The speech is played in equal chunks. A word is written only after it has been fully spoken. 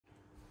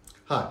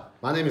Hi,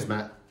 my name is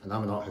Matt and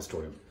I'm an art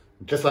historian.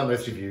 Just like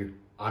most of you,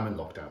 I'm in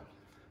lockdown.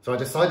 So I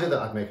decided that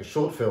I'd make a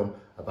short film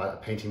about a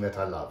painting that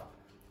I love.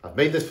 I've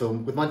made this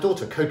film with my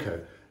daughter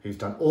Coco, who's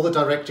done all the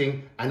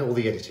directing and all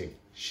the editing.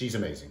 She's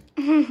amazing.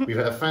 We've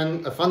had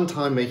a fun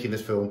time making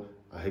this film.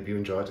 I hope you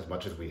enjoy it as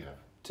much as we have.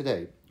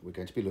 Today, we're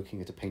going to be looking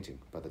at a painting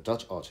by the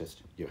Dutch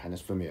artist Johannes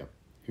Vermeer,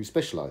 who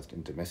specialised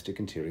in domestic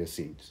interior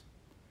scenes.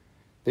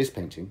 This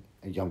painting,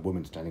 a young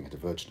woman standing at a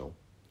Virginal,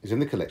 is in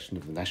the collection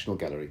of the National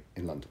Gallery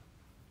in London.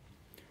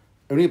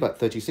 Only about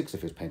 36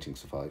 of his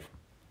paintings survive.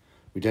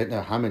 We don't know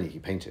how many he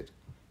painted,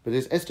 but it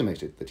is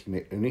estimated that he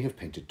may only have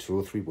painted 2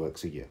 or 3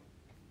 works a year.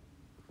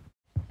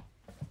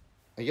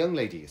 A young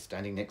lady is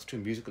standing next to a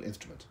musical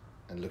instrument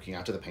and looking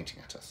out of the painting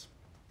at us.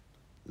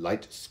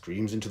 Light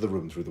streams into the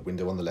room through the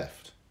window on the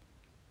left.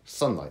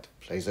 Sunlight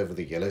plays over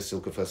the yellow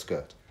silk of her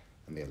skirt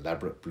and the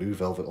elaborate blue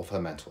velvet of her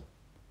mantle.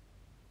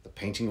 The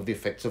painting of the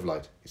effects of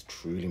light is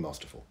truly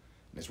masterful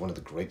and is one of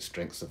the great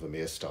strengths of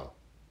Vermeer's style.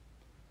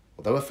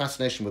 Although her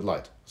fascination with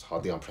light was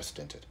hardly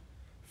unprecedented,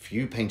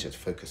 few painters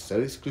focus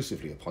so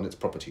exclusively upon its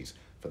properties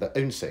for their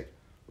own sake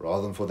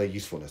rather than for their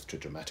usefulness to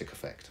dramatic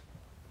effect.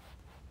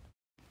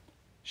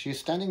 She is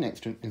standing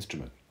next to an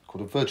instrument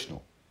called a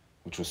Virginal,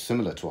 which was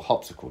similar to a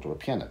harpsichord or a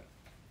piano.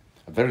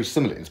 A very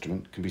similar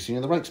instrument can be seen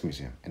in the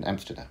Rijksmuseum in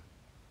Amsterdam.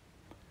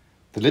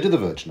 The lid of the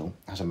Virginal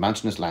has a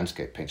mountainous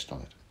landscape painted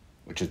on it,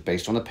 which is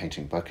based on a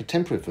painting by a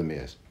contemporary of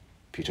Vermeer's,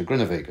 Peter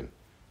Groenewegen,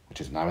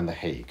 which is now in The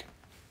Hague.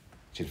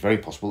 It is very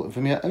possible that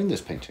Vermeer owned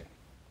this painting.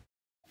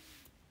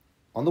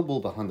 On the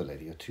wall behind the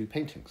lady are 2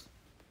 paintings.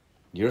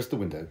 Nearest the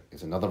window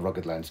is another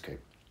rugged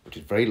landscape, which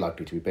is very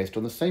likely to be based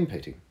on the same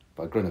painting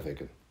by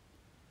Groenewegen.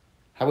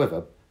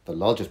 However, the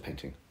largest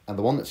painting, and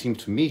the one that seems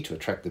to me to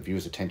attract the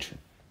viewer's attention,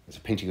 is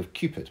a painting of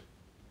Cupid.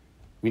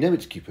 We know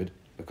it's Cupid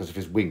because of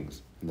his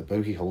wings and the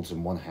bow he holds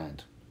in one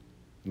hand.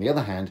 In the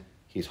other hand,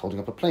 he is holding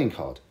up a playing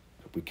card,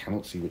 but we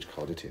cannot see which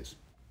card it is.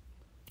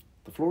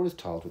 The floor is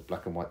tiled with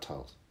black and white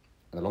tiles,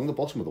 and along the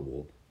bottom of the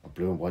wall are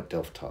blue and white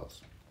Delft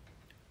tiles.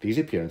 These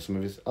appear in some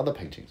of his other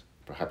paintings,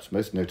 perhaps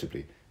most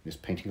notably in his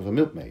painting of a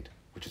milkmaid,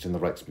 which is in the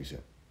Rijksmuseum.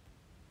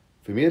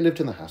 Vermeer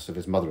lived in the house of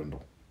his mother-in-law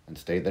and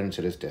stayed there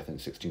until his death in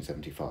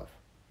 1675.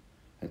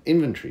 An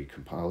inventory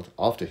compiled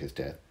after his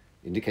death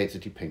indicates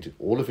that he painted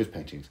all of his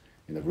paintings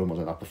in a room on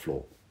an upper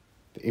floor.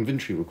 The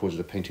inventory recorded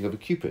a painting of a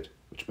Cupid,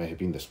 which may have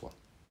been this one.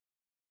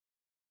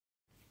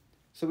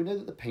 So we know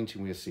that the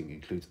painting we are seeing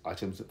includes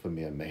items that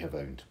Vermeer may have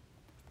owned.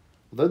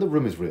 Although the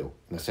room is real,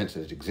 in the sense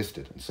that it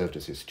existed and served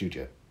as his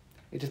studio,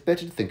 it is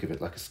better to think of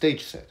it like a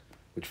stage set,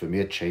 which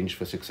Vermeer changed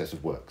for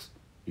successive works,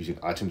 using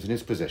items in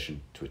his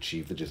possession to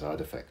achieve the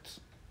desired effects.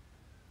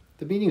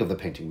 The meaning of the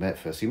painting may at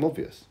first seem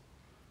obvious.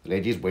 The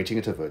lady is waiting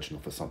at a Virginal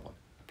for someone,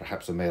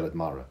 perhaps a male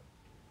admirer.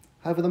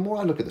 However, the more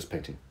I look at this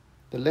painting,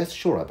 the less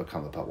sure I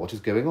become about what is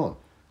going on,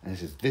 and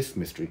it is this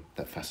mystery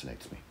that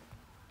fascinates me.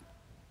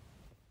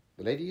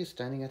 The lady is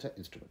standing at her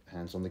instrument,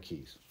 hands on the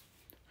keys.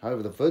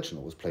 However, the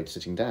Virginal was played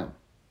sitting down.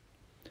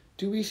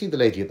 Do we see the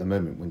lady at the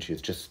moment when she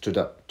has just stood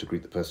up to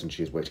greet the person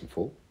she is waiting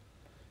for?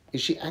 Is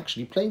she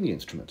actually playing the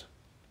instrument?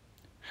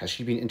 Has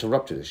she been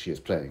interrupted as she is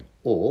playing,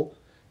 or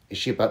is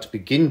she about to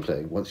begin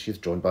playing once she is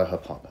joined by her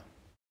partner?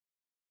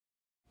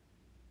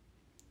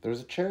 There is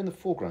a chair in the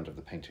foreground of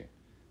the painting.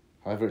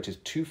 However, it is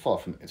too far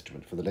from the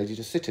instrument for the lady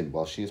to sit in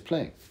while she is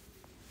playing.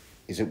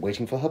 Is it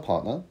waiting for her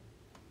partner?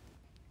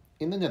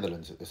 In the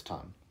Netherlands at this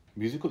time,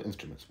 musical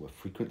instruments were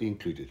frequently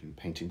included in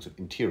paintings of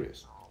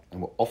interiors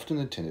and were often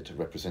intended to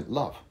represent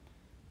love.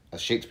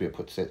 As Shakespeare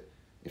puts it,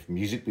 if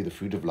music be the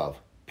food of love,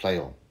 play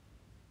on.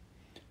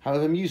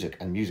 However, music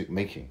and music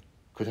making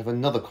could have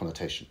another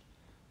connotation,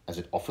 as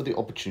it offered the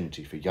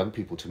opportunity for young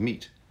people to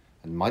meet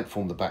and might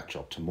form the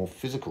backdrop to more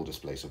physical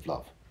displays of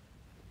love.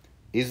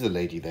 Is the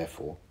lady,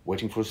 therefore,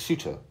 waiting for a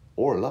suitor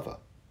or a lover?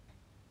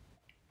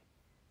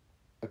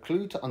 A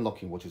clue to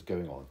unlocking what is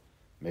going on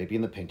may be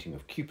in the painting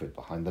of Cupid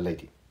behind the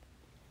lady.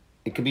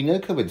 It can be no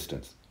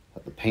coincidence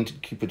that the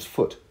painted Cupid's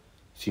foot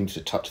seems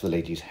to touch the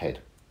lady's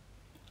head.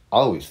 I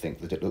always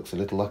think that it looks a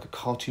little like a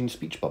cartoon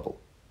speech bubble.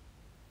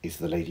 Is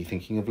the lady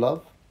thinking of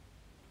love?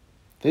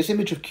 This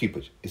image of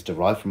Cupid is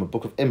derived from a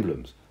book of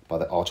emblems by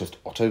the artist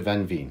Otto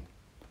van Veen.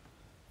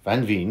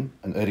 Van Veen,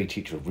 an early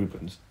teacher of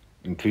Rubens,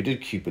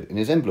 included Cupid in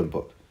his emblem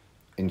book,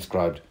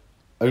 inscribed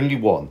 "Only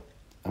one,"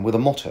 and with a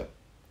motto: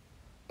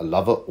 "A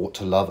lover ought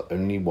to love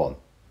only one.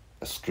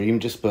 A stream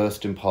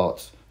dispersed in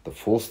parts, the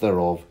force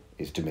thereof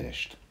is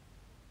diminished."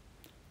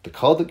 The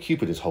card that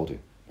Cupid is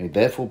holding may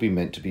therefore be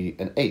meant to be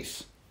an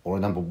ace, or a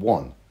number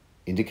 1,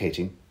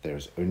 indicating there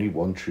is only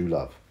one true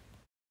love.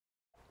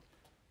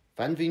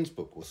 Van Veen's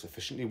book was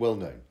sufficiently well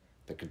known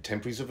that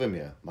contemporaries of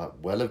Vermeer might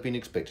well have been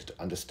expected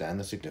to understand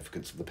the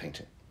significance of the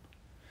painting.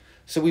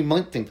 So we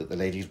might think that the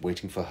lady is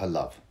waiting for her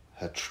love,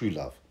 her true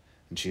love,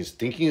 and she is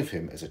thinking of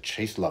him as a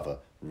chaste lover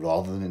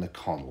rather than in a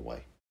carnal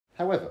way.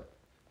 However,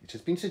 it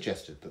has been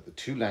suggested that the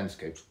 2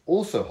 landscapes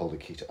also hold a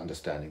key to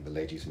understanding the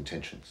lady's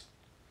intentions.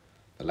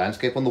 The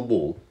landscape on the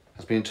wall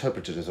has been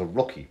interpreted as a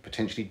rocky,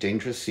 potentially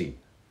dangerous scene,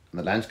 and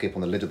the landscape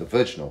on the lid of the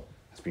Virginal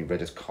has been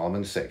read as calm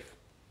and safe.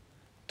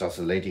 does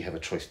the lady have a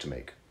choice to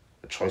make?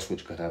 A choice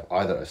which could have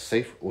either a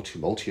safe or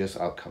tumultuous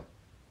outcome.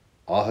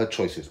 Are her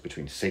choices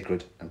between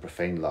sacred and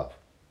profane love?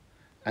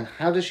 And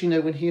how does she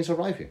know when he is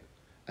arriving?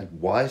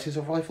 And why is his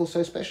arrival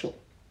so special?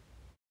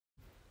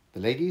 The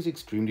lady is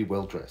extremely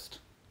well dressed.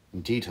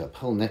 Indeed, her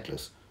pearl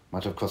necklace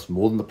might have cost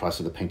more than the price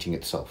of the painting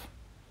itself,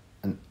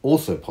 and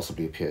also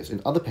possibly appears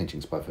in other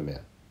paintings by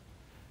Vermeer.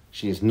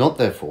 She is not,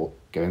 therefore,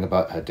 going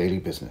about her daily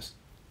business,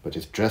 but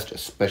is dressed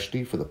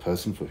especially for the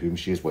person for whom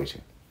she is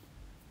waiting.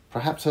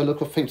 Perhaps her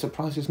look of faint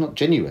surprise is not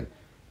genuine,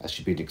 as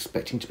she'd been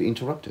expecting to be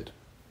interrupted.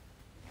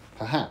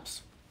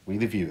 Perhaps we,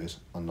 the viewers,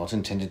 are not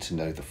intended to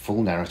know the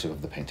full narrative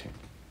of the painting.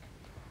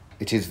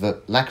 It is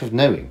the lack of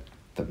knowing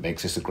that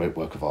makes this a great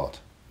work of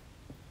art.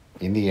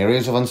 In the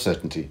areas of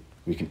uncertainty,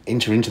 we can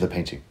enter into the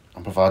painting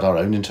and provide our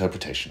own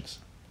interpretations.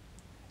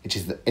 It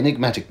is the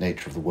enigmatic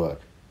nature of the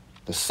work,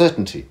 the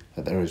certainty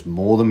that there is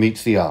more than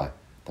meets the eye,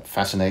 that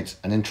fascinates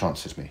and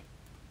entrances me.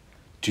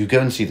 Do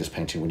go and see this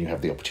painting when you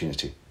have the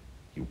opportunity.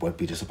 You won't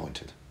be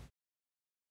disappointed.